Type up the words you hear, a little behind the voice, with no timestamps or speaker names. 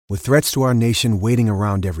With threats to our nation waiting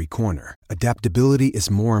around every corner, adaptability is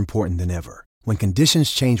more important than ever. When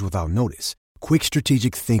conditions change without notice, quick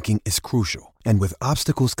strategic thinking is crucial. And with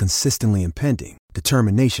obstacles consistently impending,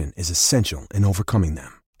 determination is essential in overcoming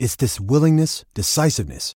them. It's this willingness,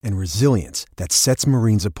 decisiveness, and resilience that sets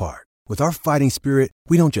Marines apart. With our fighting spirit,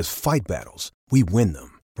 we don't just fight battles, we win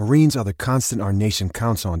them. Marines are the constant our nation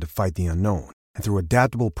counts on to fight the unknown. And through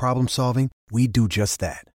adaptable problem solving, we do just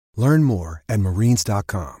that. Learn more at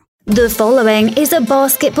marines.com. The following is a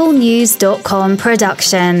basketballnews.com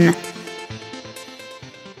production.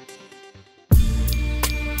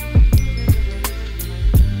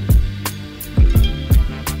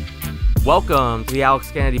 Welcome to the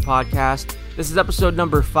Alex Kennedy Podcast. This is episode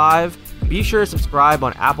number 5. Be sure to subscribe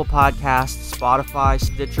on Apple Podcasts, Spotify,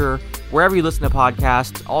 Stitcher, wherever you listen to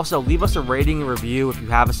podcasts. Also, leave us a rating and review if you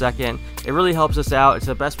have a second. It really helps us out. It's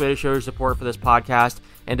the best way to show your support for this podcast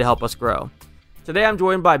and to help us grow. Today, I'm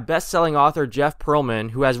joined by best-selling author Jeff Pearlman,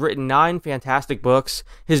 who has written 9 fantastic books.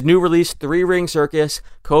 His new release, 3-Ring Circus,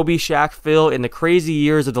 Kobe, Shaq, Phil, in the Crazy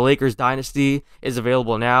Years of the Lakers Dynasty, is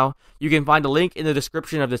available now. You can find a link in the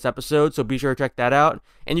description of this episode, so be sure to check that out.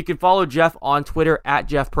 And you can follow Jeff on Twitter at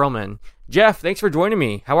Jeff Pearlman. Jeff, thanks for joining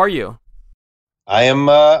me. How are you? I'm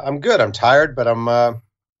good. I'm tired, but I'm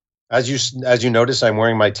as you notice, I'm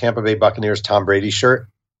wearing my Tampa Bay Buccaneers Tom Brady shirt.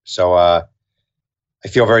 So I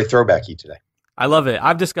feel very throwbacky today. I love it.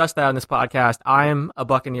 I've discussed that on this podcast. I'm a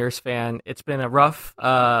Buccaneers fan. It's been a rough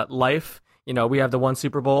life. You know, we have the one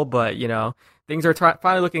Super Bowl, but things are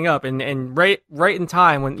finally looking up, and right in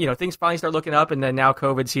time when things finally start looking up, and then now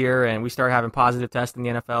COVID's here, and we start having positive tests in the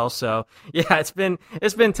NFL. So yeah, it's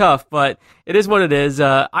been tough, but it is what it is.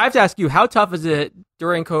 I have to ask you, how tough is it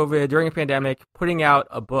during COVID, during a pandemic, putting out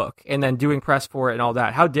a book and then doing press for it and all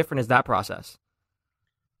that? How different is that process?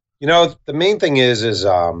 The main thing is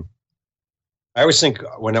I always think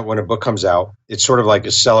when a book comes out, it's sort of like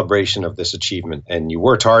a celebration of this achievement, and you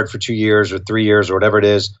worked hard for 2 years or 3 years or whatever it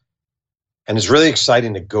is. And it's really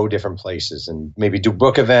exciting to go different places and maybe do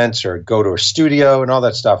book events or go to a studio and all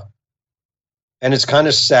that stuff. And it's kind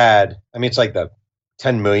of sad. I mean, it's like the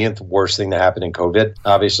 10 millionth worst thing to happen in COVID,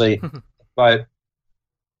 obviously. But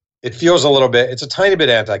it feels it's a tiny bit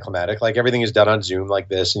anticlimactic. Like everything is done on Zoom like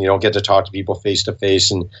this, and you don't get to talk to people face to face,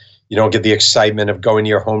 and you don't get the excitement of going to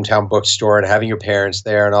your hometown bookstore and having your parents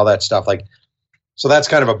there and all that stuff. So that's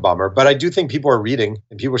kind of a bummer. But I do think people are reading,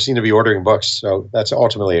 and people seem to be ordering books. So that's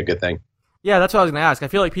ultimately a good thing. Yeah, that's what I was going to ask. I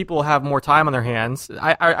feel like people have more time on their hands.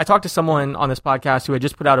 I talked to someone on this podcast who had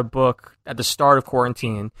just put out a book at the start of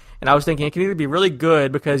quarantine, and I was thinking it can either be really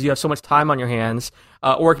good because you have so much time on your hands,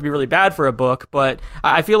 or it can be really bad for a book. But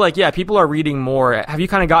I feel like, yeah, people are reading more. Have you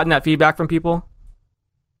kind of gotten that feedback from people?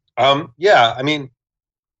 Yeah, I mean,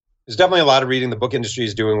 there's definitely a lot of reading. The book industry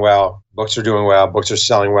is doing well. Books are doing well. Books are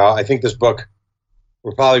selling well. I think this book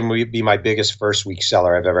will probably be my biggest first week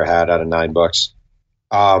seller I've ever had out of 9 books.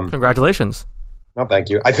 Congratulations. Well, thank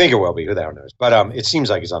you. I think it will be. Who the hell knows? But it seems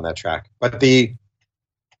like it's on that track. But the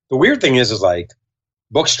weird thing is like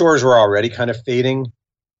bookstores were already kind of fading,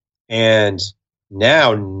 and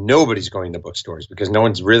now nobody's going to bookstores because no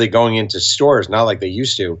one's really going into stores, not like they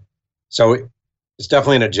used to. So it's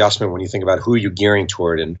definitely an adjustment when you think about who you're gearing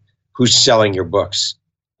toward and who's selling your books.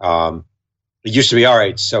 It used to be, all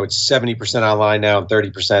right, so it's 70% online now and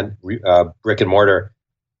 30% brick and mortar.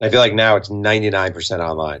 I feel like now it's 99%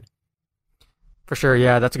 online. For sure,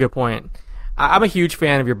 yeah, that's a good point. I'm a huge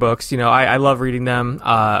fan of your books. I love reading them.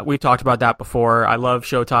 We've talked about that before. I love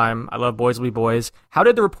Showtime. I love Boys Will Be Boys. How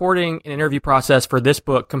did the reporting and interview process for this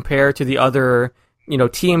book compare to the other,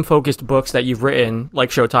 team-focused books that you've written, like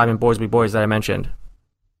Showtime and Boys Will Be Boys that I mentioned?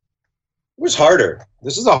 It was harder.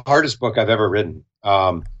 This is the hardest book I've ever written.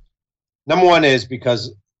 Number one is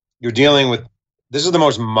because you're dealing with, this is the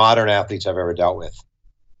most modern athletes I've ever dealt with.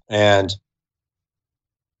 And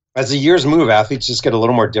as the years move, athletes just get a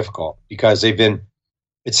little more difficult because it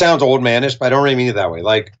sounds old manish, but I don't really mean it that way.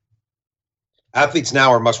 Like athletes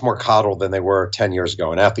now are much more coddled than they were 10 years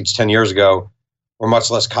ago. And athletes 10 years ago were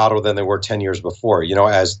much less coddled than they were 10 years before.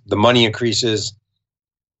 As the money increases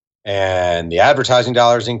and the advertising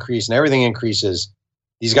dollars increase and everything increases,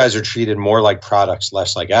 these guys are treated more like products,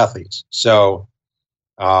 less like athletes. So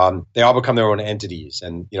they all become their own entities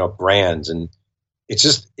and, brands, and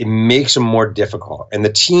it makes them more difficult. And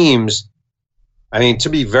the teams, I mean, to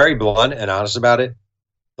be very blunt and honest about it,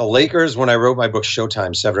 the Lakers, when I wrote my book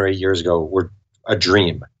Showtime 7 or 8 years ago, were a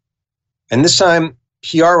dream. And this time,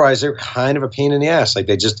 PR-wise, they're kind of a pain in the ass. Like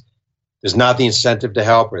there's not the incentive to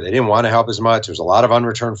help, or they didn't want to help as much. There's a lot of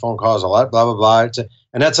unreturned phone calls, a lot, blah, blah, blah.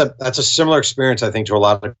 And that's a similar experience, I think, to a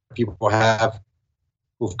lot of people have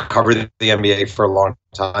who've covered the NBA for a long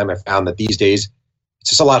time, I found that these days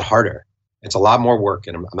it's just a lot harder. It's a lot more work.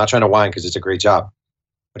 And I'm not trying to whine because it's a great job,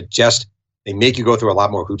 but they make you go through a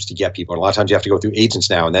lot more hoops to get people. And a lot of times you have to go through agents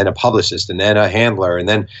now, and then a publicist, and then a handler, and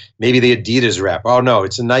then maybe the Adidas rep. Oh, no,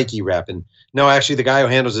 it's a Nike rep. And no, actually, the guy who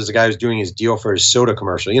handles is the guy who's doing his deal for his soda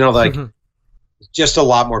commercial. Just a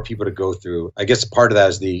lot more people to go through. I guess part of that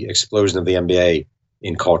is the explosion of the NBA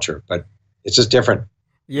in culture, but it's just different.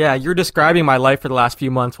 Yeah, you're describing my life for the last few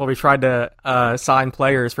months while we tried to sign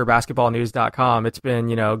players for basketballnews.com. It's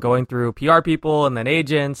been, going through PR people and then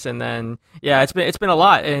agents, and then, it's been a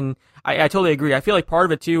lot. And I totally agree. I feel like part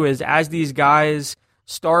of it too is as these guys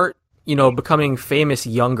start, becoming famous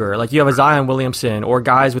younger, like you have a Zion Williamson or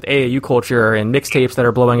guys with AAU culture and mixtapes that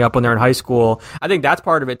are blowing up when they're in high school. I think that's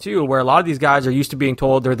part of it too, where a lot of these guys are used to being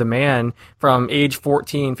told they're the man from age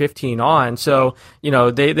 14, 15 on. So,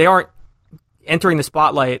 they aren't entering the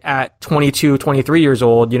spotlight at 22, 23 years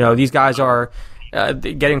old. These guys are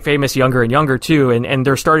getting famous younger and younger too, and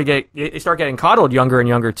they start getting coddled younger and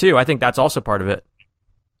younger too. I think that's also part of it.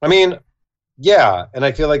 I mean, yeah, and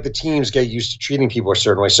I feel like the teams get used to treating people a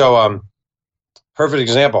certain way. So, perfect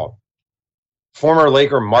example, former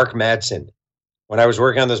Laker Mark Madsen, when I was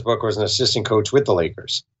working on this book, was an assistant coach with the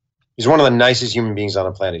Lakers. He's one of the nicest human beings on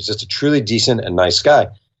the planet. He's just a truly decent and nice guy.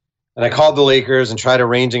 And I called the Lakers and tried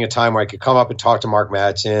arranging a time where I could come up and talk to Mark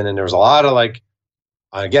Madsen. And there was a lot of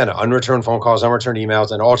unreturned phone calls, unreturned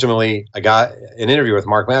emails. And ultimately, I got an interview with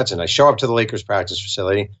Mark Madsen. I show up to the Lakers practice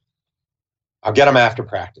facility. I'll get him after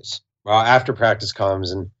practice. Well, after practice comes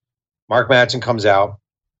and Mark Madsen comes out,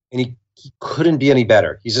 and he couldn't be any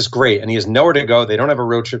better. He's just great. And he has nowhere to go. They don't have a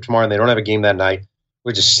road trip tomorrow, and they don't have a game that night.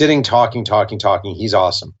 We're just sitting, talking. He's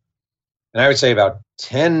awesome. And I would say about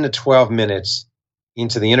 10 to 12 minutes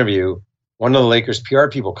into the interview, one of the Lakers PR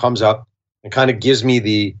people comes up and kind of gives me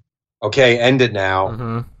the, okay, end it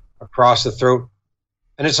now, across the throat.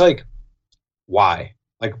 And it's like, why?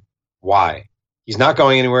 Like, why? He's not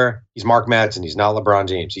going anywhere. He's Mark Madsen. He's not LeBron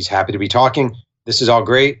James. He's happy to be talking. This is all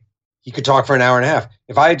great. He could talk for an hour and a half.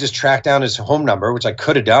 If I had just tracked down his home number, which I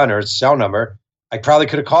could have done, or his cell number, I probably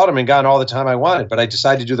could have called him and gotten all the time I wanted. But I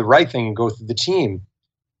decided to do the right thing and go through the team.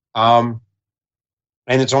 And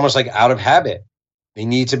it's almost like out of habit. They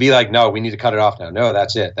need to be like, no, we need to cut it off now. No,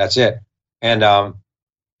 that's it. And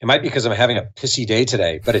it might be because I'm having a pissy day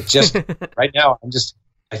today, but it just right now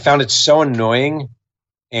I found it so annoying.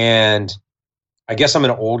 And I guess I'm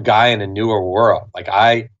an old guy in a newer world. Like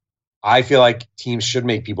I feel like teams should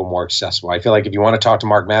make people more accessible. I feel like if you want to talk to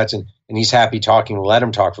Mark Madsen and he's happy talking, let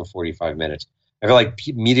him talk for 45 minutes. I feel like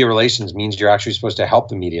media relations means you're actually supposed to help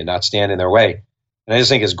the media, not stand in their way. And I just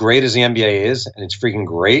think as great as the NBA is, and it's freaking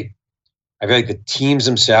great, I feel like the teams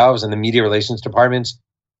themselves and the media relations departments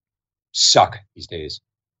suck these days.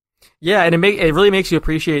 Yeah, and it really makes you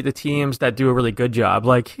appreciate the teams that do a really good job.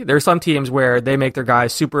 Like there's some teams where they make their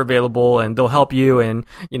guys super available and they'll help you, and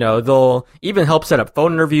they'll even help set up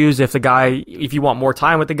phone interviews if you want more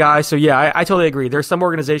time with the guy. So yeah, I totally agree. There's some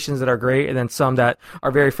organizations that are great and then some that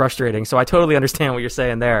are very frustrating. So I totally understand what you're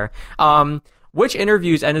saying there. Which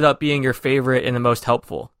interviews ended up being your favorite and the most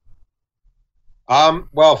helpful?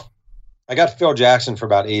 Well, I got Phil Jackson for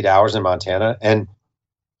about 8 hours in Montana, and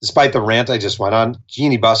despite the rant I just went on,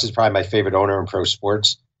 Jeannie Buss is probably my favorite owner in pro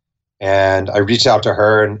sports. And I reached out to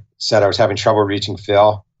her and said I was having trouble reaching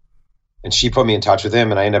Phil, and she put me in touch with him,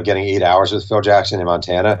 and I ended up getting 8 hours with Phil Jackson in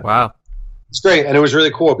Montana. Wow. It's great. And it was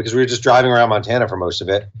really cool because we were just driving around Montana for most of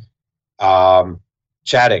it,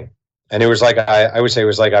 chatting. And it was like, I would say it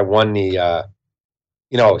was like I won the,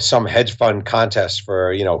 some hedge fund contest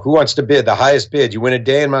for, who wants to bid the highest bid? You win a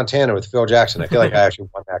day in Montana with Phil Jackson. I feel like I actually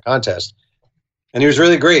won that contest. And he was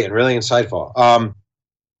really great and really insightful.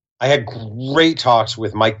 I had great talks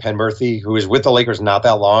with Mike Penberthy, who was with the Lakers not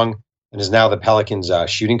that long and is now the Pelicans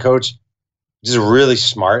shooting coach. He's really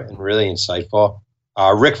smart and really insightful.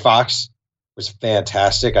 Rick Fox was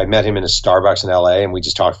fantastic. I met him in a Starbucks in LA, and we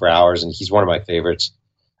just talked for hours, and he's one of my favorites.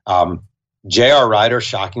 J.R. Ryder,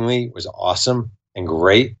 shockingly, was awesome and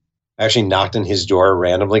great. I actually knocked on his door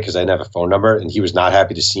randomly because I didn't have a phone number, and he was not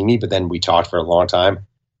happy to see me, but then we talked for a long time.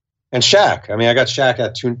 And Shaq. I mean, I got Shaq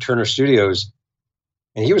at Turner Studios,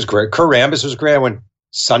 and he was great. Kurt Rambis was great. I went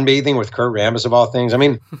sunbathing with Kurt Rambis, of all things. I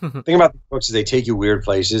mean, the thing about the books is they take you weird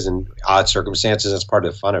places and odd circumstances. That's part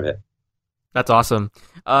of the fun of it. That's awesome.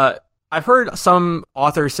 I've heard some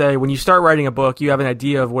authors say when you start writing a book, you have an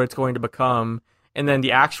idea of what it's going to become, and then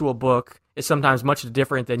the actual book is sometimes much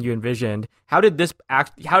different than you envisioned. How did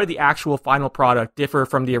the actual final product differ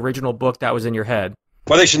from the original book that was in your head?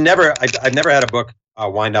 Well, they should never. I've never had a book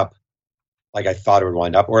wind up like I thought it would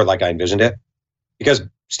wind up or like I envisioned it, because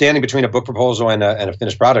standing between a book proposal and a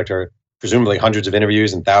finished product are presumably hundreds of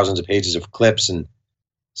interviews and thousands of pages of clips. And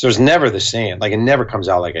so it's never the same. Like, it never comes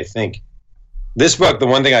out like I think. This book, the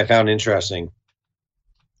one thing I found interesting,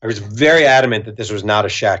 I was very adamant that this was not a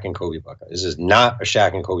Shaq and Kobe book. This is not a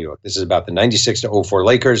Shaq and Kobe book. This is about the 96 to 04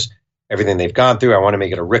 Lakers, everything they've gone through. I want to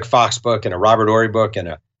make it a Rick Fox book and a Robert Horry book and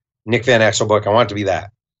a Nick Van Exel book. I want it to be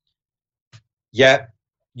that. Yet,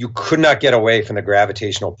 you could not get away from the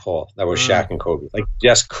gravitational pull that was Shaq and Kobe. Like,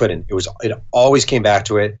 just couldn't. It always came back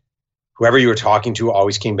to it. Whoever you were talking to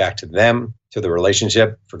always came back to them, to the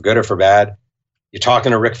relationship, for good or for bad. You're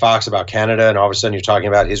talking to Rick Fox about Canada, and all of a sudden you're talking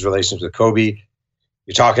about his relations with Kobe.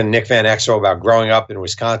 You're talking to Nick Van Exel about growing up in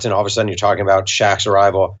Wisconsin. All of a sudden you're talking about Shaq's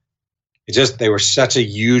arrival. They were such a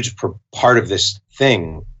huge part of this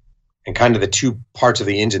thing, and kind of the two parts of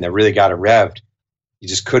the engine that really got it revved. You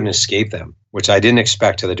just couldn't escape them, which I didn't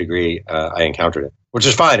expect to the degree I encountered it, which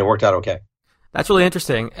is fine. It worked out okay. That's really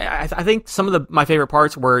interesting. I think some of my favorite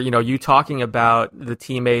parts were, you talking about the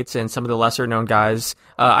teammates and some of the lesser known guys.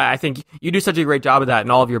 I think you do such a great job of that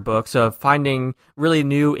in all of your books, of finding really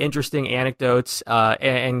new, interesting anecdotes,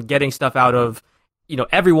 and getting stuff out of,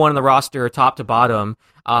 everyone in the roster, top to bottom.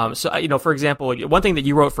 So, for example, one thing that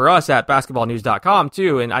you wrote for us at basketballnews.com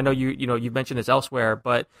too, and I know you've mentioned this elsewhere,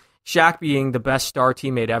 but Shaq being the best star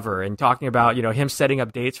teammate ever, and talking about, him setting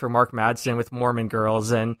up dates for Mark Madsen with Mormon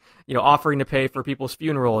girls, and, offering to pay for people's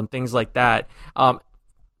funeral and things like that. Can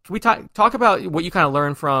we talk about what you kind of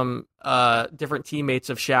learned from different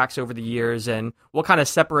teammates of Shaq's over the years, and what kind of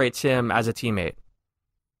separates him as a teammate?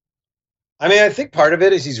 I mean, I think part of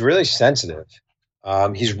it is he's really sensitive.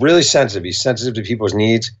 He's really sensitive. He's sensitive to people's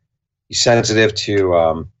needs. He's sensitive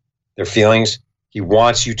to their feelings. He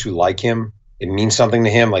wants you to like him. It means something to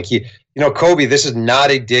him. Like Kobe, this is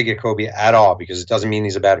not a dig at Kobe at all, because it doesn't mean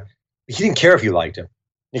he's a bad. He didn't care if you liked him.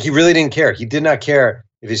 Like, he really didn't care. He did not care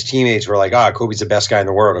if his teammates were like, Kobe's the best guy in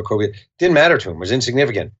the world, or Kobe. It didn't matter to him. It was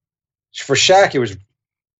insignificant. For Shaq, it was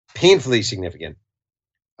painfully significant.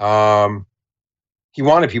 He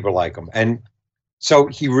wanted people to like him. And so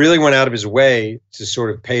he really went out of his way to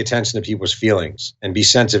sort of pay attention to people's feelings and be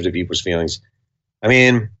sensitive to people's feelings. I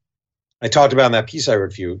mean, I talked about in that piece I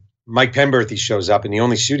wrote for you, Mike Penberthy shows up, and the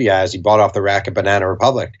only suit he has, he bought off the rack at Banana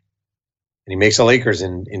Republic. And he makes the Lakers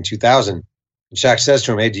in 2000. And Shaq says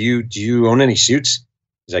to him, hey, do you own any suits?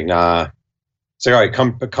 He's like, nah. It's like, all right,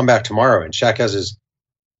 come back tomorrow. And Shaq has his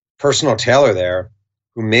personal tailor there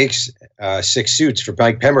who makes 6 suits for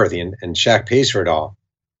Mike Penberthy, and Shaq pays for it all.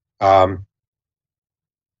 When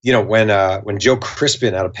Joe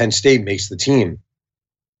Crispin out of Penn State makes the team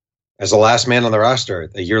as the last man on the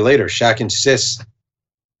roster, a year later, Shaq insists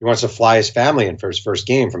he wants to fly his family in for his first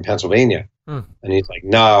game from Pennsylvania. And he's like,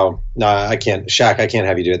 no, I can't. Shaq, I can't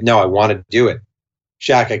have you do it. No, I want to do it.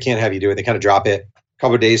 Shaq, I can't have you do it. They kind of drop it. A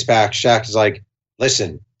couple of days back, Shaq is like,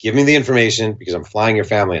 listen, give me the information, because I'm flying your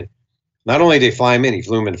family in. Not only did he fly him in, he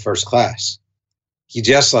flew him in first class. He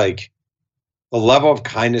just, like, the level of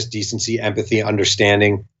kindness, decency, empathy,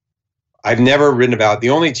 understanding, I've never written about. The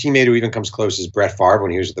only teammate who even comes close is Brett Favre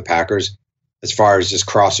when he was with the Packers, as far as just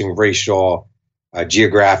crossing racial,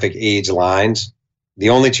 geographic, age lines. The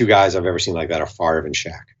only 2 guys I've ever seen like that are Favre and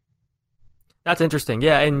Shaq. That's interesting.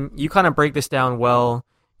 Yeah, and you kind of break this down well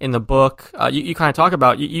in the book. You kind of talk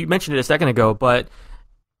about, you mentioned it a second ago, but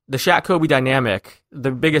the Shaq-Kobe dynamic,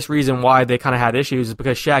 the biggest reason why they kind of had issues is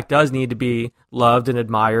because Shaq does need to be loved and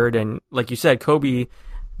admired. And like you said, Kobe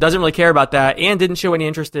doesn't really care about that and didn't show any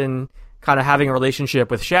interest in kind of having a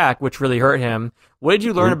relationship with Shaq, which really hurt him. What did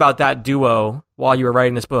you learn about that duo while you were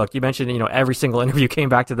writing this book? You mentioned, every single interview came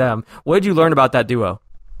back to them. What did you learn about that duo?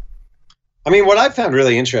 I mean, what I found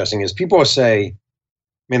really interesting is people say,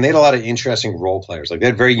 they had a lot of interesting role players. Like, they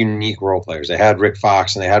had very unique role players. They had Rick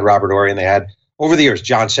Fox, and they had Robert Horry, and they had, over the years,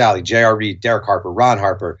 John Sally, J.R. Reed, Derek Harper, Ron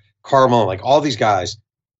Harper, Karl Malone, like all these guys.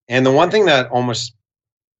 And the one thing that almost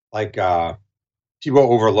like people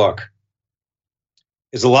overlook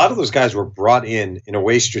is a lot of those guys were brought in a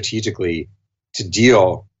way strategically to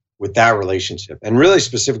deal with that relationship, and really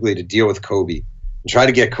specifically to deal with Kobe and try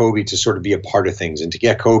to get Kobe to sort of be a part of things, and to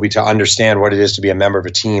get Kobe to understand what it is to be a member of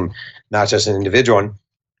a team, not just an individual. And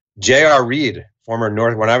J.R. Reed, former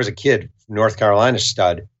when I was a kid, North Carolina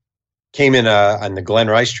stud, came in on the Glenn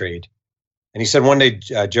Rice trade. And he said one day,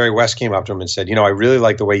 Jerry West came up to him and said, I really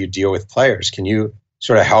like the way you deal with players. Can you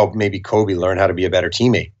sort of help maybe Kobe learn how to be a better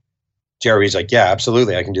teammate? Jerry's like, yeah,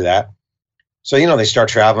 absolutely, I can do that. So, they start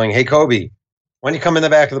traveling. Hey, Kobe, why don't you come in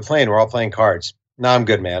the back of the plane? We're all playing cards. Nah, I'm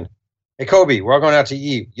good, man. Hey, Kobe, we're all going out to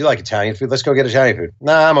eat. You like Italian food? Let's go get Italian food.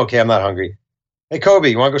 Nah, I'm okay. I'm not hungry. Hey, Kobe,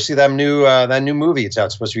 you want to go see that new movie? It's out.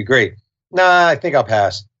 It's supposed to be great. Nah, I think I'll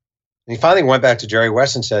pass. And he finally went back to Jerry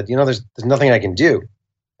West and said, there's nothing I can do.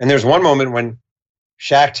 And there's one moment when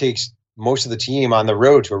Shaq takes most of the team on the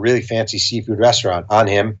road to a really fancy seafood restaurant on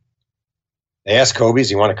him. They ask Kobe, does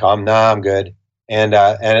he want to come? Nah, I'm good. And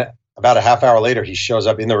about a half hour later, he shows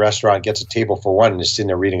up in the restaurant, gets a table for one, and is sitting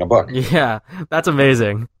there reading a book. Yeah, that's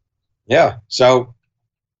amazing. Yeah. So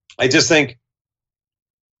I just think,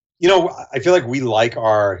 I feel like we like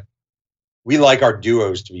our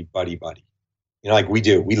duos to be buddy-buddy. Like we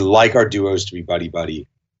do. We like our duos to be buddy-buddy.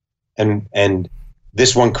 And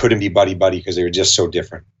this one couldn't be buddy-buddy because they were just so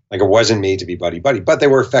different. Like it wasn't made to be buddy-buddy, but they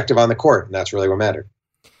were effective on the court, and that's really what mattered.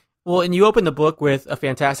 Well, and you open the book with a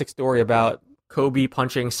fantastic story about Kobe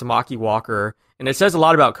punching Samaki Walker, and it says a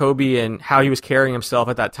lot about Kobe and how he was carrying himself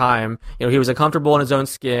at that time. He was uncomfortable in his own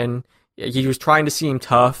skin. He was trying to seem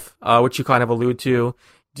tough, which you kind of allude to.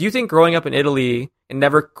 Do you think growing up in Italy and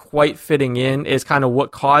never quite fitting in is kind of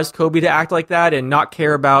what caused Kobe to act like that and not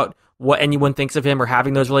care about what anyone thinks of him or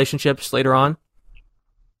having those relationships later on?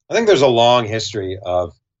 I think there's a long history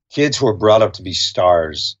of kids who are brought up to be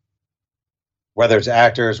stars, whether it's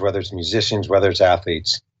actors, whether it's musicians, whether it's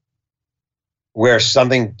athletes, where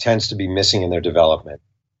something tends to be missing in their development.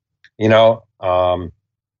 I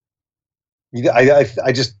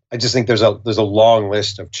just think there's a long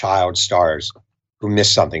list of child stars who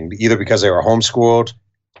missed something, either because they were homeschooled,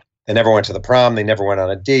 they never went to the prom, they never went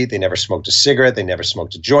on a date, they never smoked a cigarette, they never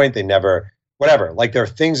smoked a joint, they never, whatever. Like there are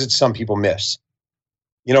things that some people miss.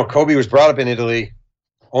 Kobe was brought up in Italy,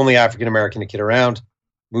 only African-American kid around,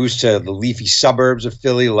 moves to the leafy suburbs of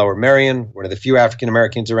Philly, Lower Merion, one of the few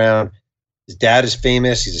African-Americans around. His dad is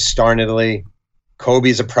famous. He's a star in Italy.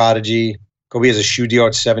 Kobe is a prodigy. Kobe has a shoe deal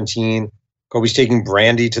at 17. Kobe's taking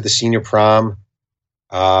Brandy to the senior prom.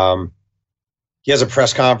 He has a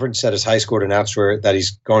press conference at his high school to announce that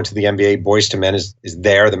he's going to the NBA. Boys to Men is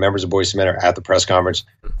there. The members of Boys to Men are at the press conference.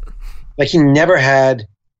 Like he never had,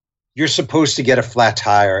 you're supposed to get a flat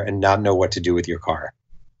tire and not know what to do with your car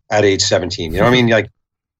at age 17. You know what I mean? Like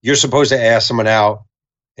you're supposed to ask someone out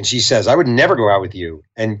and she says, I would never go out with you.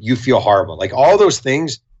 And you feel horrible. Like all those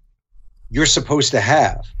things you're supposed to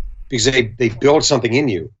have because they build something in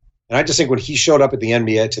you. And I just think when he showed up at the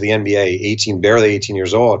NBA, barely 18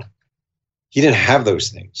 years old, he didn't have those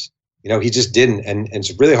things. He just didn't. And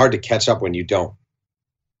it's really hard to catch up when you don't.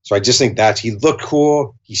 So I just think he looked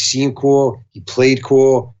cool. He seemed cool. He played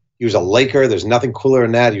cool. He was a Laker. There's nothing cooler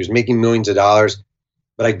than that. He was making millions of dollars.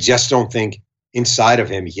 But I just don't think inside of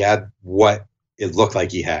him he had what it looked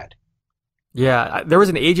like he had. Yeah, there was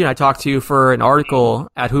an agent I talked to for an article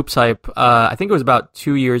at Hoops Hype, I think it was about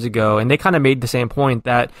 2 years ago, and they kind of made the same point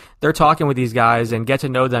that they're talking with these guys and get to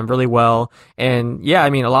know them really well. And yeah, I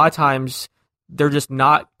mean, a lot of times they're just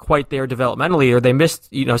not quite there developmentally, or they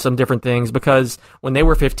missed, some different things because when they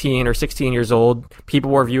were 15 or 16 years old,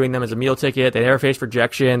 people were viewing them as a meal ticket. They never faced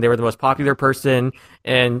rejection. They were the most popular person.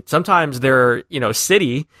 And sometimes they're,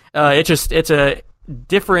 city. It's a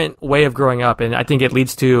different way of growing up. And I think it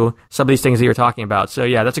leads to some of these things that you're talking about. So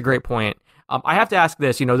yeah, that's a great point. I have to ask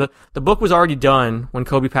this, the book was already done when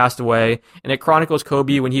Kobe passed away, and it chronicles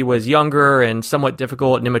Kobe when he was younger and somewhat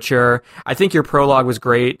difficult and immature. I think your prologue was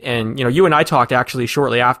great, and, you and I talked actually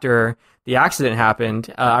shortly after the accident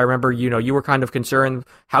happened. I remember, you were kind of concerned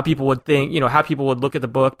how people would think, how people would look at the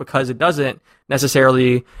book because it doesn't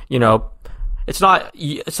necessarily, it's not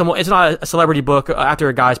a celebrity book after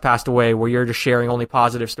a guy's passed away where you're just sharing only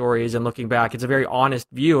positive stories and looking back. It's a very honest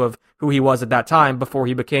view of who he was at that time before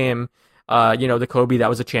he became the Kobe that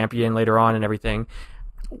was a champion later on and everything.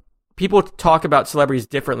 People talk about celebrities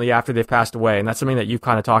differently after they've passed away, and that's something that you've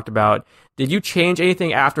kind of talked about. Did you change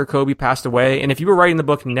anything after Kobe passed away? And if you were writing the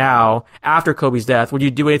book now, after Kobe's death, would you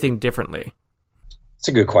do anything differently? That's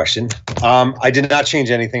a good question. I did not change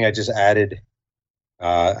anything. I just added,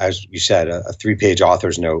 as you said, a 3-page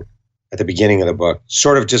author's note at the beginning of the book,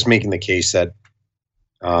 sort of just making the case that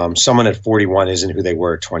someone at 41 isn't who they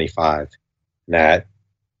were at 25, and that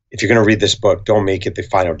if you're going to read this book, don't make it the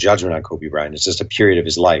final judgment on Kobe Bryant. It's just a period of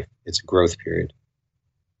his life. It's a growth period.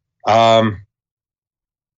 I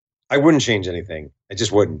wouldn't change anything. I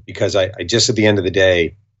just wouldn't, because I just, at the end of the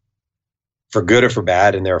day, for good or for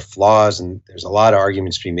bad, and there are flaws, and there's a lot of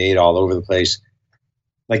arguments to be made all over the place.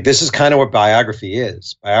 Like, this is kind of what biography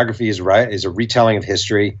is. Biography is a retelling of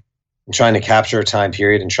history and trying to capture a time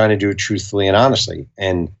period and trying to do it truthfully and honestly.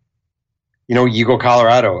 And Eagle,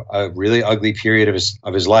 Colorado, a really ugly period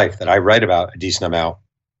of his life that I write about a decent amount.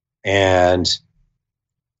 And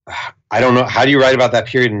I don't know, how do you write about that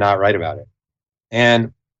period and not write about it?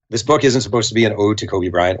 And this book isn't supposed to be an ode to Kobe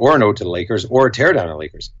Bryant or an ode to the Lakers or a teardown of the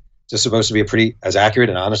Lakers. It's just supposed to be a pretty, as accurate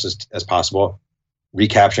and honest as possible,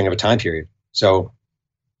 recapturing of a time period. So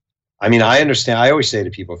I mean, I understand. I always say to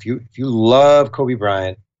people, if you love Kobe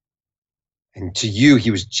Bryant, and to you,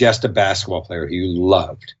 he was just a basketball player who you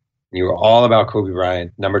loved, and you were all about Kobe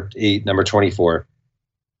Bryant, number 8, number 24,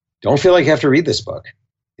 don't feel like you have to read this book.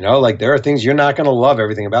 You know, like there are things you're not going to love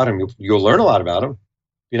everything about him. You'll learn a lot about him.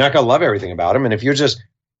 You're not going to love everything about him. And if you're just,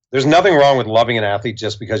 there's nothing wrong with loving an athlete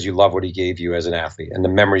just because you love what he gave you as an athlete and the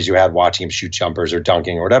memories you had watching him shoot jumpers or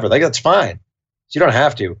dunking or whatever. Like, that's fine. So you don't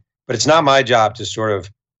have to. But it's not my job to sort of,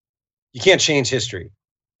 you can't change history.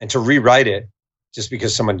 And to rewrite it just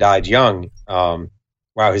because someone died young,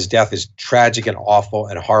 wow, his death is tragic and awful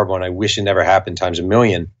and horrible, and I wish it never happened times a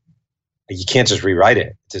million. You can't just rewrite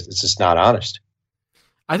it. It's just not honest.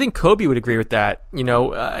 I think Kobe would agree with that. You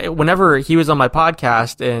know, whenever he was on my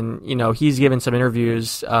podcast and, you know, he's given some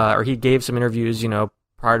interviews, or he gave some interviews, you know,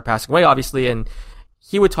 prior to passing away, obviously, and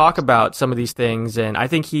he would talk about some of these things, and I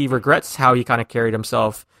think he regrets how he kind of carried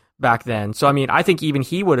himself back then. So, I mean, I think even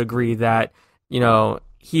he would agree that, you know,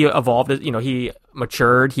 he evolved, you know, he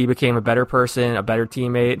matured, he became a better person, a better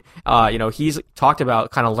teammate. You know, he's talked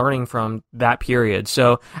about kind of learning from that period.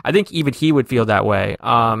 So I think even he would feel that way.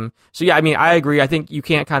 So yeah, I mean, I agree. I think you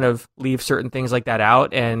can't kind of leave certain things like that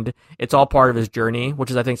out, and it's all part of his journey,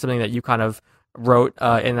 which is, I think, something that you kind of wrote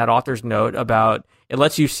in that author's note about. It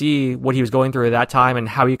lets you see what he was going through at that time and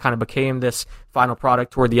how he kind of became this final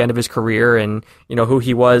product toward the end of his career, and, you know, who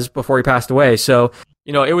he was before he passed away. So,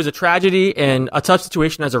 you know, it was a tragedy and a tough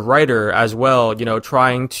situation as a writer as well, you know,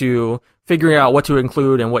 trying to figuring out what to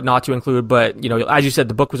include and what not to include. But, you know, as you said,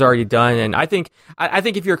 the book was already done. And I think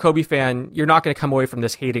if you're a Kobe fan, you're not going to come away from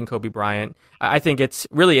this hating Kobe Bryant. I think it's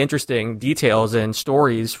really interesting details and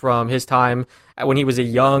stories from his time when he was a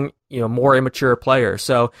young, you know, more immature player.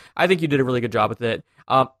 So I think you did a really good job with it.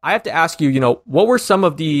 I have to ask you, you know, what were some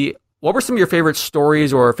of your favorite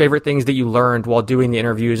stories or favorite things that you learned while doing the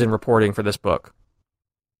interviews and reporting for this book?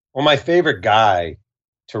 Well, my favorite guy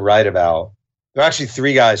to write about, there are actually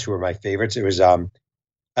 3 guys who are my favorites. It was, I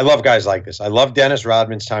love guys like this. I love Dennis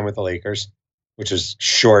Rodman's time with the Lakers, which was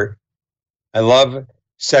short. I love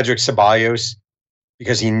Cedric Ceballos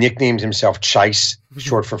because he nicknamed himself Chice,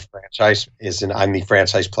 short for franchise, I'm the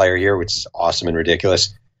franchise player here, which is awesome and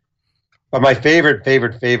ridiculous. But my favorite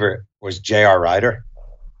was J.R. Ryder.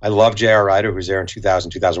 I love J.R. Ryder, who was there in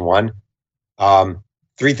 2000, 2001.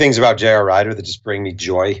 3 things about J.R. Ryder that just bring me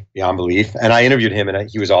joy beyond belief. And I interviewed him, and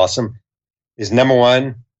he was awesome. Is number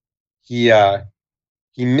 1, he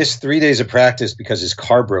missed 3 days of practice because his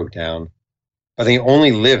car broke down, but he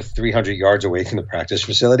only lived 300 yards away from the practice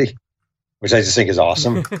facility, which I just think is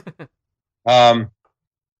awesome.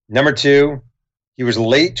 Number 2, he was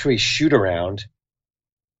late to a shoot-around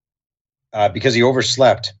because he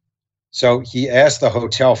overslept. So he asked the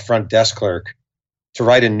hotel front desk clerk to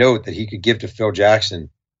write a note that he could give to Phil Jackson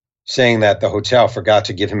saying that the hotel forgot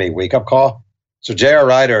to give him a wake-up call. So J.R.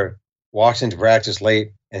 Ryder walks into practice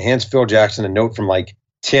late and hands Phil Jackson a note from, like,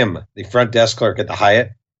 Tim, the front desk clerk at the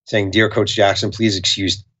Hyatt, saying, "Dear Coach Jackson, please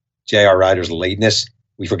excuse J.R. Ryder's lateness.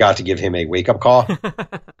 We forgot to give him a wake-up call."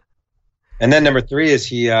 And then number 3 is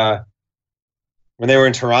when they were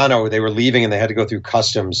in Toronto, they were leaving and they had to go through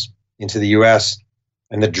customs into the U.S.,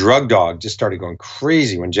 and the drug dog just started going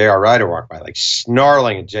crazy when J.R. Ryder walked by, like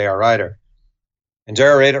snarling at J.R. Ryder. And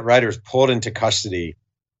J.R. Ryder was pulled into custody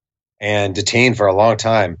and detained for a long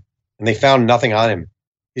time, and they found nothing on him.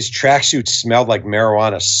 His tracksuit smelled like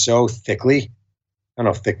marijuana so thickly. I don't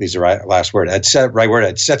know if thickly is the right word.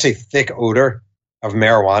 It's such a thick odor of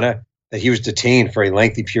marijuana that he was detained for a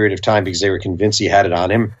lengthy period of time because they were convinced he had it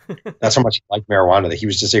on him. That's how much he liked marijuana, that he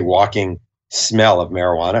was just a walking smell of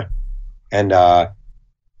marijuana. And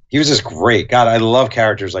he was just great. God, I love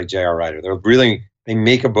characters like J.R. Ryder. They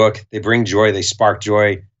make a book, they bring joy, they spark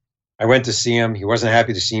joy. I went to see him. He wasn't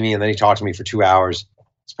happy to see me, and then he talked to me for 2 hours.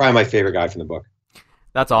 It's probably my favorite guy from the book.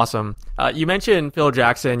 That's awesome. You mentioned Phil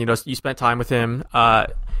Jackson. You know, you spent time with him.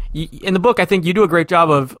 In the book, I think you do a great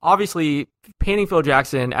job of obviously painting Phil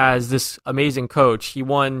Jackson as this amazing coach. He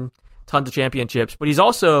won tons of championships, but he's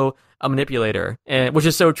also a manipulator, which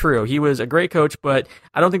is so true. He was a great coach, but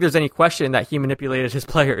I don't think there's any question that he manipulated his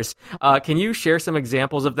players. Can you share some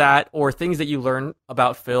examples of that or things that you learned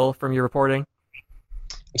about Phil from your reporting?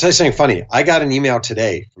 I'll tell you something funny. I got an email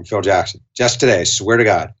today from Phil Jackson, just today, I swear to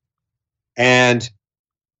God. And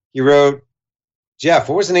he wrote, "Jeff,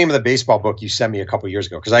 what was the name of the baseball book you sent me a couple years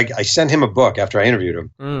ago?" Because I sent him a book after I interviewed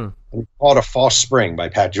him. And he called it A False Spring by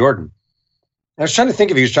Pat Jordan. And I was trying to think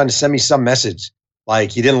if he was trying to send me some message,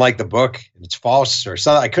 like he didn't like the book and it's false or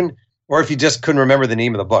something. I couldn't, or if he just couldn't remember the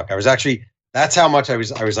name of the book. I was actually, that's how much I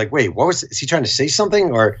was like, wait, is he trying to say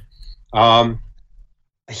something? Or I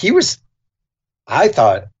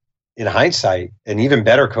thought in hindsight, an even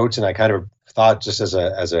better coach than I kind of thought just as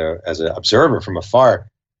an observer from afar.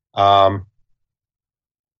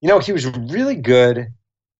 He was really good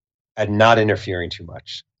at not interfering too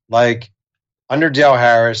much. Like under Dale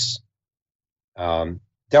Harris, Dale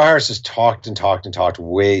Harris has talked and talked and talked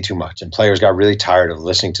way too much, and players got really tired of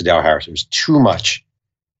listening to Dale Harris. It was too much,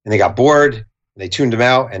 and they got bored. And they tuned him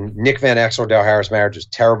out. And Nick Van Exel, Dale Harris marriage was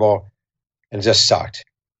terrible, and just sucked.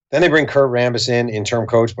 Then they bring Kurt Rambis in, interim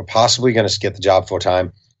coach, but possibly going to get the job full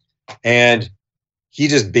time, and he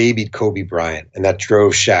just babied Kobe Bryant, and that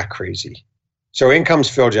drove Shaq crazy. So in comes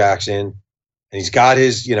Phil Jackson, and he's got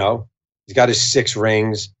his 6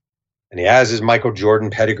 rings, and he has his Michael Jordan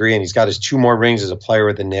pedigree, and he's got his 2 more rings as a player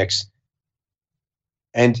with the Knicks.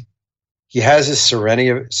 And he has his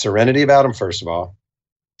serenity about him, first of all.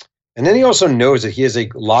 And then he also knows that he has a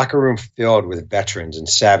locker room filled with veterans and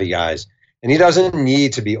savvy guys, and he doesn't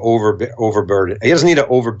need to be overburdened. He doesn't need to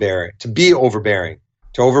be overbearing,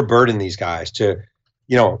 to overburden these guys, to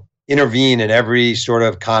intervene in every sort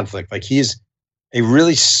of conflict. Like, he's a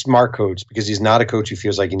really smart coach because he's not a coach who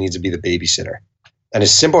feels like he needs to be the babysitter. And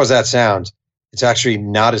as simple as that sounds, it's actually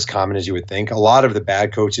not as common as you would think. A lot of the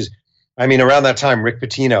bad coaches, around that time, Rick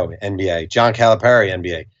Pitino, NBA, John Calipari,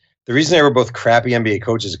 NBA, the reason they were both crappy NBA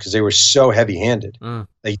coaches is because they were so heavy-handed.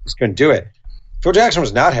 They just couldn't do it. Phil Jackson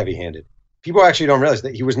was not heavy-handed. People actually don't realize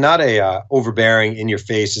that he was not a overbearing,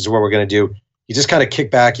 in-your-face, this is what we're going to do. He just kind of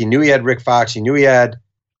kicked back. He knew he had Rick Fox. He knew he had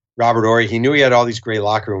Robert Horry. He knew he had all these great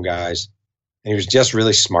locker room guys. And he was just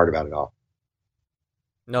really smart about it all.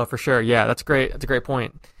 No, for sure. Yeah, that's great. That's a great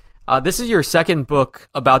point. This is your second book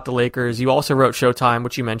about the Lakers. You also wrote Showtime,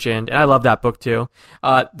 which you mentioned, and I love that book too.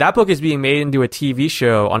 That book is being made into a TV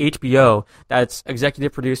show on HBO that's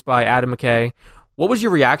executive produced by Adam McKay. What was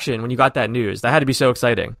your reaction when you got that news? That had to be so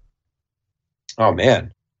exciting. Oh,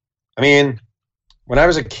 man. When I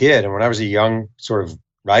was a kid and when I was a young sort of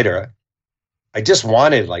writer, I just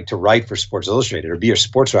wanted to write for Sports Illustrated or be a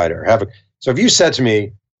sports writer. So if you said to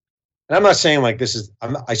me, and I'm not saying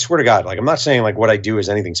I swear to God, I'm not saying what I do is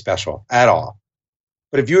anything special at all.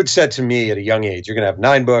 But if you had said to me at a young age, you're going to have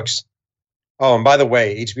 9 books. Oh, and by the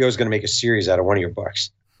way, HBO is going to make a series out of one of your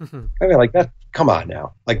books. That, come on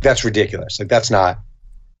now. That's ridiculous. That's not,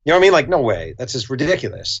 you know what I mean? No way. That's just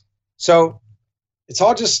ridiculous. So it's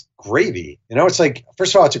all just gravy. It's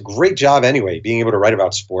first of all, it's a great job anyway, being able to write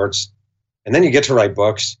about sports. And then you get to write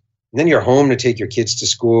books. And then you're home to take your kids to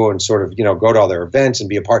school and sort of, go to all their events and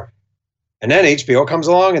be a part. And then HBO comes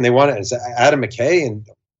along and they want it. It's Adam McKay. And,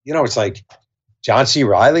 it's John C.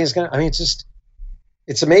 Reilly is going to,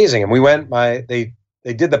 it's amazing. And we went, they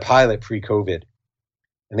did the pilot pre-COVID.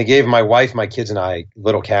 And they gave my wife, my kids, and I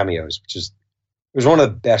little cameos, it was one of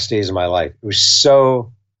the best days of my life. It was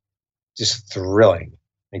so just thrilling,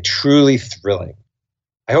 truly thrilling.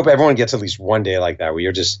 I hope everyone gets at least one day like that where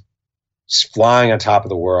you're just flying on top of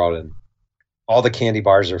the world and all the candy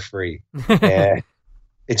bars are free. And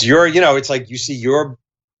it's you see your,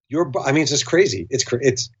 it's just crazy.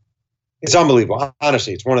 It's unbelievable.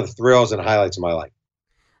 Honestly, it's one of the thrills and highlights of my life.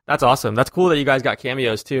 That's awesome. That's cool that you guys got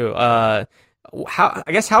cameos too.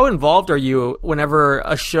 How involved are you whenever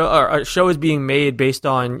a show is being made based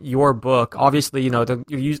on your book? Obviously,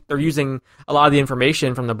 they're using a lot of the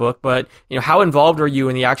information from the book, but how involved are you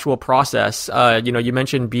in the actual process? You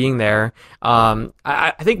mentioned being there.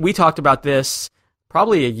 I think we talked about this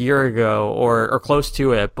probably a year ago or close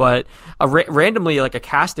to it, but randomly, a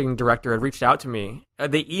casting director had reached out to me.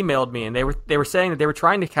 They emailed me and they were saying that they were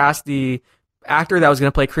trying to cast the actor that was going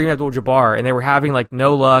to play Kareem Abdul-Jabbar, and they were having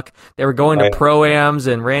no luck. They were going to pro-ams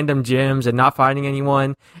and random gyms and not finding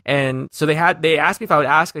anyone. And so they asked me if I would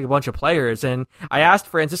ask a bunch of players, and I asked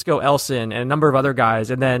Francisco Elson and a number of other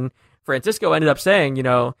guys, and then Francisco ended up saying,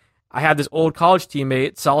 I had this old college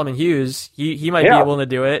teammate, Solomon Hughes. He might be able to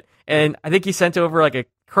do it. And I think he sent over a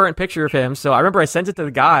current picture of him. So I remember I sent it to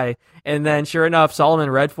the guy, and then sure enough, Solomon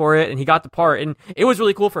read for it and he got the part. And it was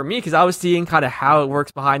really cool for me because I was seeing kind of how it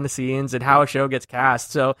works behind the scenes and how a show gets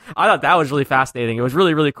cast. So I thought that was really fascinating. It was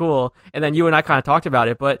really, really cool. And then you and I kind of talked about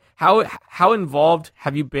it, but how involved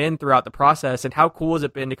have you been throughout the process, and how cool has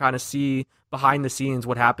it been to kind of see behind the scenes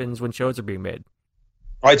what happens when shows are being made?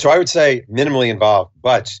 All right. So I would say minimally involved,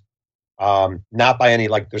 but not by any,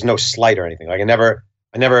 there's no slight or anything. I never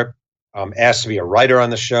asked to be a writer on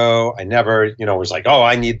the show. I never, was oh,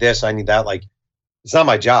 I need this, I need that. It's not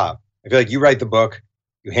my job. I feel you write the book,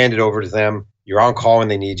 you hand it over to them, you're on call when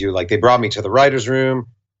they need you. They brought me to the writer's room.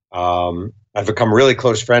 I've become really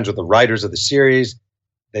close friends with the writers of the series.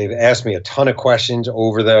 They've asked me a ton of questions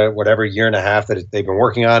over the whatever year and a half that they've been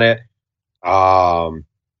working on it. I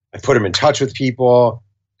put them in touch with people.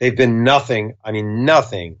 They've been nothing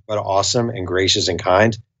but awesome and gracious and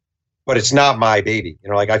kind. But it's not my baby.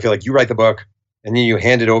 Like I feel like you write the book and then you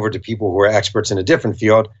hand it over to people who are experts in a different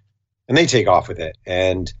field and they take off with it.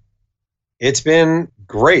 And it's been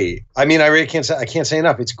great. I mean, I really can't say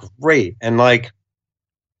enough. It's great. And like,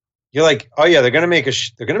 you're like, oh yeah, they're going to make a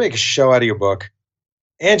show out of your book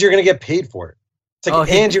and you're going to get paid for it. It's like,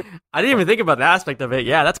 I didn't even think about the aspect of it.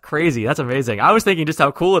 Yeah, that's crazy. That's amazing. I was thinking just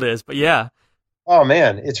how cool it is, but yeah. Oh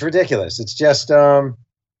man, it's ridiculous. It's just,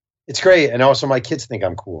 it's great. And also my kids think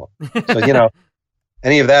I'm cool. So,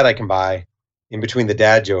 any of that I can buy in between the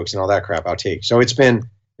dad jokes and all that crap I'll take. So it's a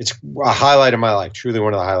highlight of my life. Truly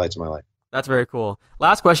one of the highlights of my life. That's very cool.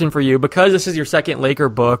 Last question for you. Because this is your second Laker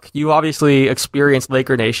book, you obviously experienced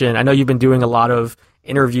Laker Nation. I know you've been doing a lot of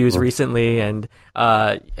interviews recently, and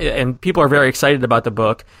people are very excited about the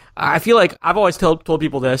book. I feel like I've always told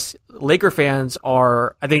people this. Laker fans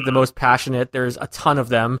are, I think, the most passionate. There's a ton of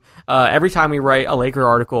them. Every time we write a Laker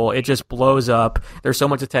article, it just blows up. There's so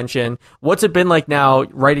much attention. What's it been like now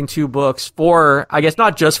writing 2 books for, I guess,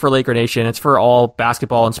 not just for Laker Nation, it's for all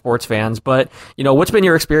basketball and sports fans, but, what's been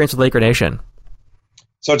your experience with Laker Nation?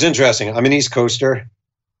 So it's interesting. I'm an East Coaster.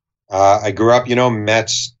 I grew up,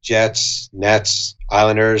 Mets, Jets, Nets,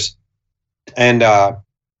 Islanders, and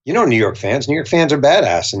New York fans. New York fans are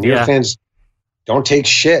badass, and New York fans don't take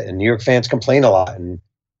shit, and New York fans complain a lot, and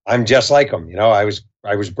I'm just like them. I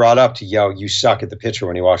was brought up to yell, "You suck" at the pitcher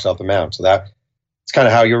when he walks off the mound. So that's kind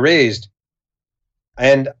of how you're raised.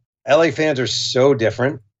 And LA fans are so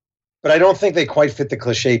different, but I don't think they quite fit the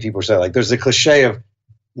cliche people say. Like there's the cliche of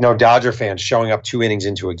Dodger fans showing up 2 innings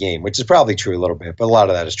into a game, which is probably true a little bit, but a lot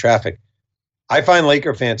of that is traffic. I find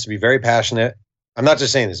Laker fans to be very passionate. I'm not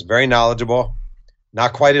just saying this, very knowledgeable,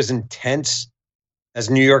 not quite as intense as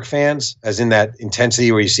New York fans, as in that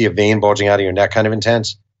intensity where you see a vein bulging out of your neck kind of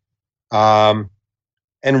intense, and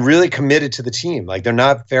really committed to the team. Like they're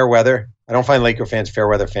not fair weather. I don't find Laker fans fair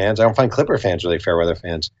weather fans. I don't find Clipper fans really fair weather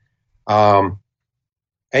fans. And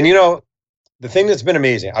the thing that's been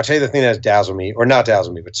amazing, I'll tell you the thing that's dazzled me, or not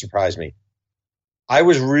dazzled me, but surprised me. I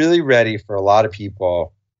was really ready for a lot of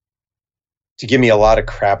people to give me a lot of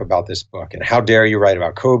crap about this book and how dare you write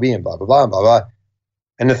about Kobe and blah, blah, blah, blah, blah.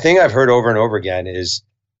 And the thing I've heard over and over again is,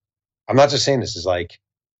 I'm not just saying this, is like,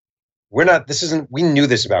 we knew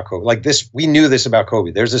this about Kobe. Like this, we knew this about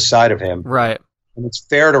Kobe. There's a side of him. Right. And it's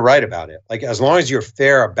fair to write about it. Like as long as you're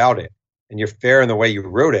fair about it and you're fair in the way you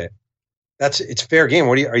wrote it, it's fair game.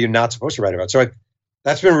 What are you not supposed to write about? So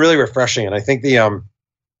that's been really refreshing. And I think the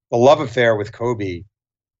love affair with Kobe,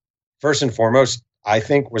 first and foremost, I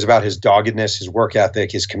think was about his doggedness, his work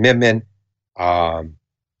ethic, his commitment,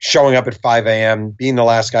 showing up at 5 a.m., being the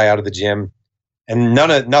last guy out of the gym, and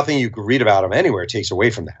nothing you could read about him anywhere takes away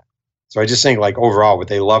from that. So I just think like overall what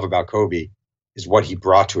they love about Kobe is what he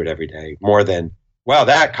brought to it every day, more than, wow,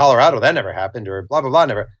 that Colorado, that never happened, or blah, blah, blah,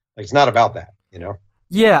 never. Like it's not about that,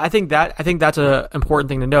 Yeah, I think that's a important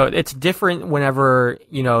thing to note. It's different whenever,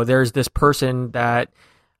 there's this person that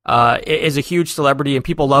is a huge celebrity and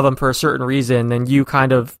people love them for a certain reason, and you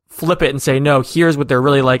kind of flip it and say, no, here's what they're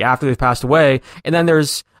really like after they've passed away. And then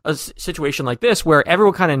there's a situation like this where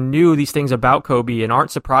everyone kind of knew these things about Kobe and aren't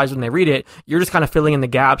surprised when they read it. You're just kind of filling in the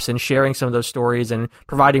gaps and sharing some of those stories and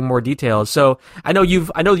providing more details. So I know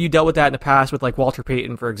you dealt with that in the past with like Walter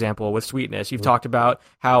Payton, for example, with Sweetness. You've talked about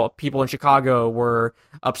how people in Chicago were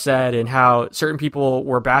upset and how certain people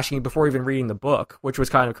were bashing you before even reading the book, which was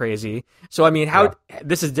kind of crazy. So, I mean,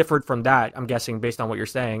 this is different from that, I'm guessing, based on what you're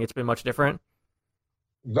saying. It's been much different?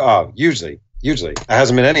 Usually. It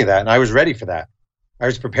hasn't been any of that. And I was ready for that. I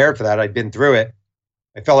was prepared for that. I'd been through it.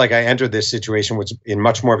 I felt like I entered this situation in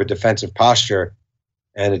much more of a defensive posture,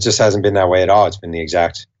 and it just hasn't been that way at all. It's been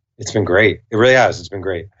it's been great. It really has. It's been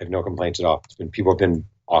great. I have no complaints at all. People have been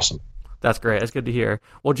awesome. That's great. That's good to hear.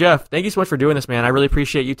 Well, Jeff, thank you so much for doing this, man. I really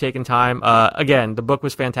appreciate you taking time. Again, the book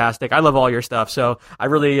was fantastic. I love all your stuff. So I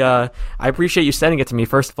really, I appreciate you sending it to me,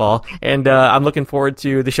 first of all. And, I'm looking forward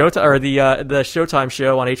to the Showtime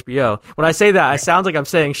show on HBO. When I say that, it sounds like I'm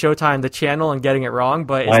saying Showtime, the channel, and getting it wrong,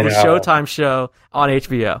 but it's the Showtime show on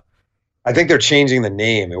HBO. I think they're changing the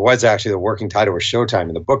name. It was actually the working title was Showtime,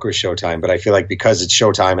 and the book was Showtime. But I feel like because it's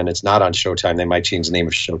Showtime and it's not on Showtime, they might change the name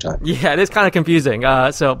of Showtime. Yeah, it is kind of confusing.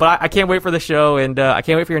 But I can't wait for the show, and I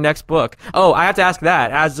can't wait for your next book. Oh, I have to ask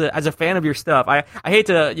that as a fan of your stuff. I hate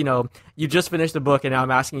to, you just finished the book, and now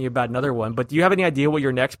I'm asking you about another one. But do you have any idea what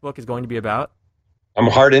your next book is going to be about?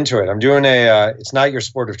 I'm hard into it. I'm doing it's not your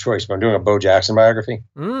sport of choice, but I'm doing a Bo Jackson biography.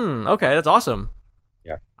 Okay, that's awesome.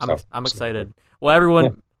 Yeah, I'm excited. Well, everyone.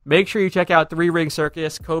 Yeah. Make sure you check out Three Ring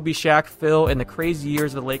Circus, Kobe, Shaq, Phil, and the Crazy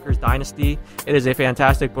Years of the Lakers Dynasty. It is a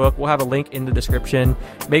fantastic book. We'll have a link in the description.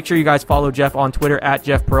 Make sure you guys follow Jeff on Twitter at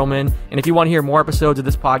Jeff Pearlman. And if you want to hear more episodes of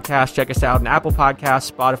this podcast, check us out on Apple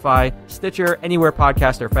Podcasts, Spotify, Stitcher, anywhere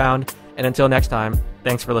podcasts are found. And until next time,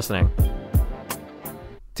 thanks for listening.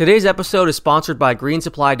 Today's episode is sponsored by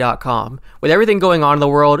greensupply.com. With everything going on in the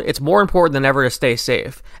world, it's more important than ever to stay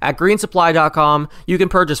safe. At greensupply.com, you can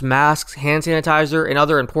purchase masks, hand sanitizer, and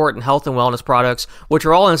other important health and wellness products, which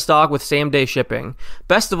are all in stock with same-day shipping.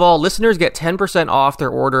 Best of all, listeners get 10% off their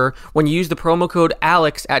order when you use the promo code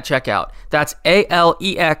ALEX at checkout. That's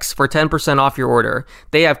ALEX for 10% off your order.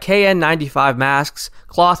 They have KN95 masks,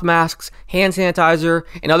 cloth masks, hand sanitizer,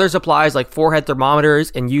 and other supplies like forehead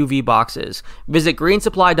thermometers and UV boxes. Visit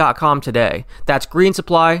greensupply.com today. That's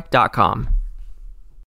greensupply.com.